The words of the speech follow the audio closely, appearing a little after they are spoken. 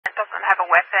doesn't have a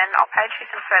weapon. I'll page you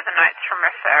some further notes from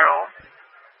referral.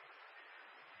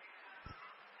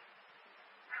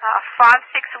 5-6,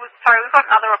 sorry, we've got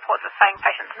other reports of saying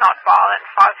patient's not violent.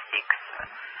 5-6,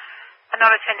 are not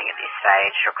attending at this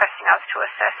stage, requesting us to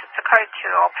assess. It's a code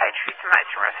 2. I'll page you some notes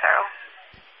from referral.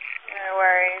 No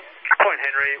worries. Point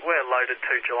Henry, we're loaded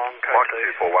to Geelong, code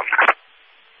 2. 241.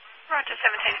 Roger,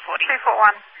 1740.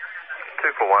 241.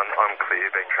 241, I'm clear,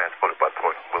 being transported by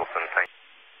Port Wilson, thank you.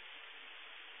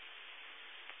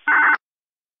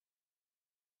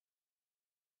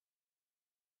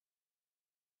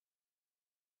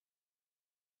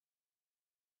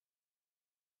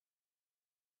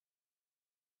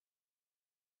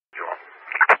 Geelong.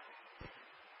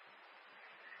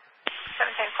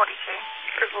 1742.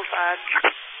 Triple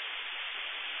badge.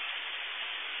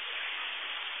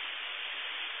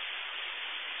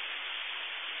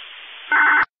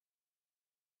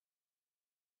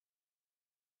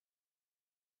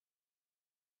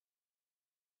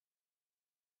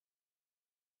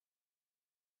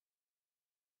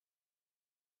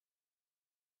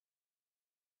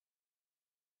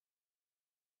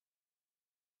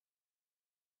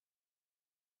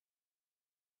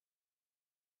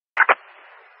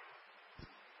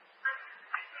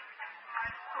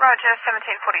 Roger, 1742.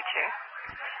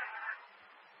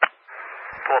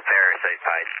 Port Fair, received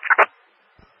page.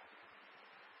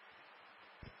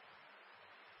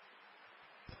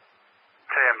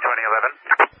 TM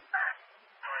 2011.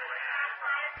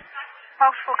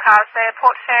 Multiple cars there.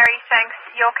 Port Fairy, thanks.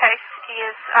 Your case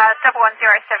is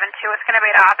 11072. It's going to be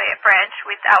at Arbet branch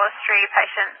with Alice Street,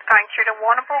 patient going through to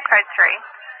Warrnambool, code 3.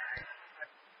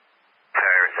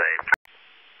 Fair received.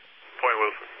 Point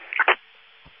Wilson.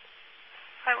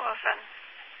 Point Wilson.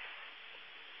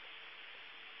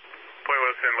 Point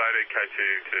Wilson, loaded K2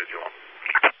 to Geelong.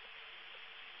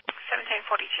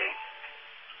 1742.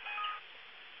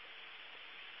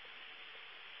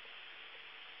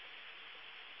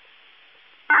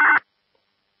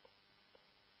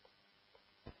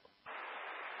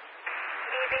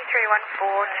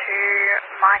 EV314 to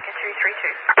Micah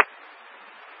 232.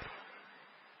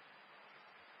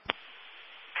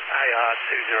 AR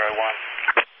 201.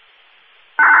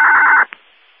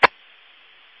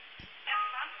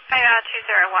 AR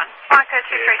 201. Micah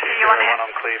 232, you on air?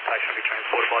 I'm clear, patient will be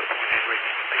transported by the Point Henry.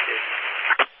 Thank you.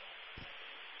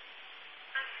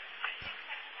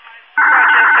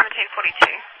 Roger,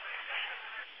 1742.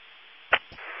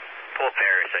 Port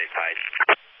Fair, received page.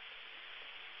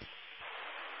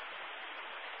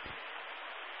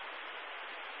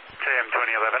 TM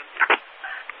 2011.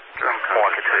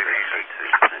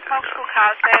 Multiple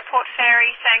cars there. Port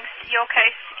Fairy, thanks. Your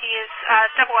case is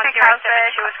 11072.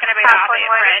 It's going to be at Arbet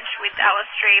branch with Alice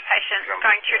Street, patient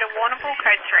going through to Warrnambool,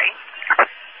 code 3.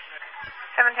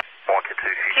 17.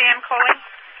 TM calling.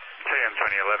 TM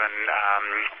 2011,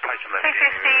 patient left 250,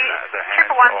 in the hands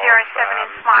 1107 in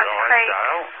Smythe Creek.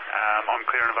 I'm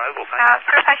clear and available, thanks.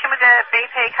 Still a patient with a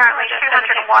BP currently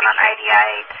 201 on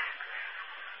 88.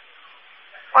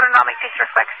 Autonomic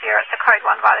dysreflexia at the code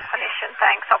 1 by the clinician,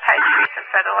 thanks. I'll page you some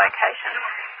further locations.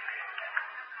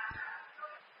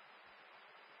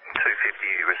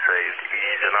 250 received.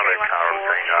 Is another car on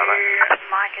scene, rather?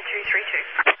 Micah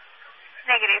 232.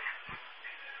 Negative.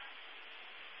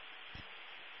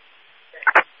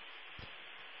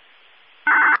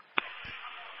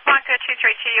 Micah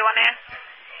 232, you on air?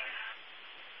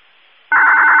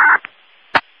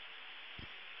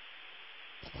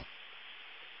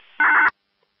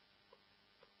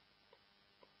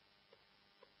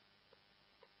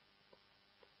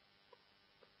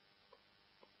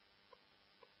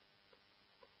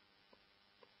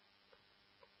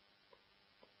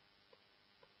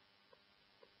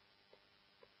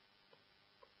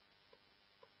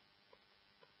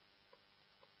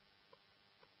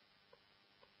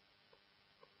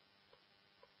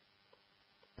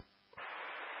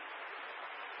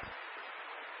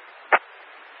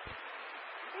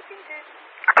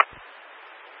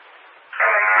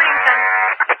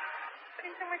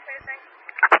 Whittington with who, thanks?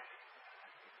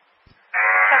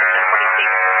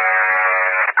 1746.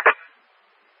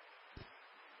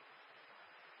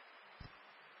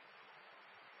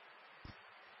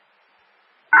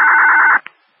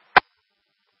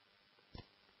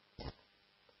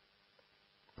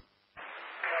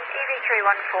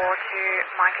 EV314 to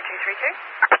Micah 232.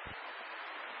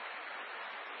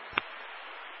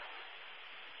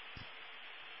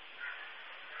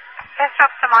 Best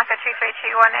drops to Micah 232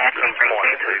 on air, 232.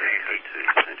 232.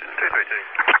 232.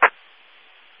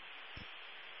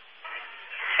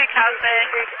 6 cars there.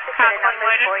 Car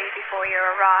unloaded. For you before you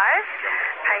arrive.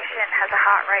 Patient has a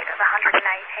heart rate of 118.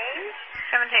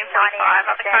 1745,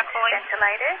 other car calling.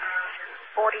 Ventilated.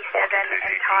 47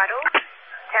 entitled.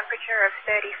 Temperature of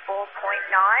 34.9.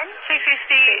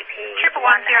 250,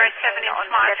 11107 in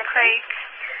Smythe Creek.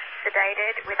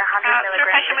 Sedated with 100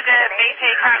 milligrams patient with a BP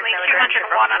currently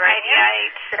 201 on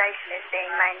 88. Sedation is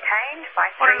being maintained by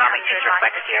Autonomic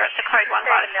dysreflexia at the code 1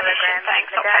 by the physician.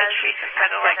 Thanks. I'll page you for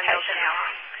further location.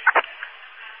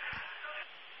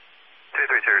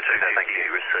 2302, thank you.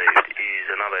 Received. Is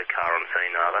another car on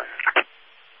scene, are they?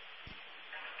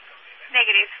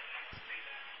 Negative.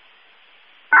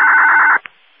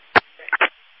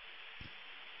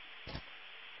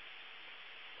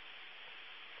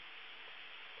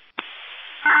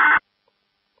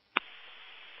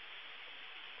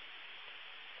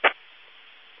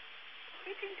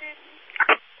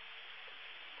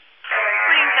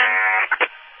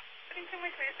 Whittington,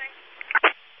 we're clear, thanks.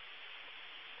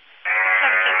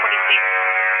 1746.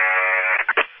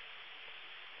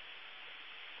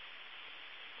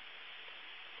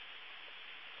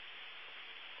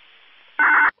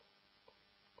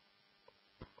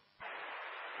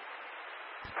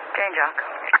 Janjuk.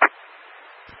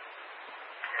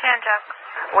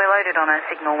 We're loaded on a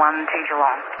signal 1 to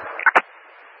Geelong.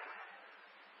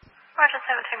 Roger,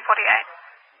 1748.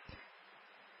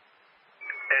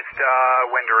 It's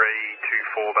Wendouree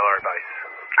 24 Ballarat Base.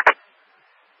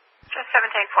 Just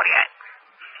 1748.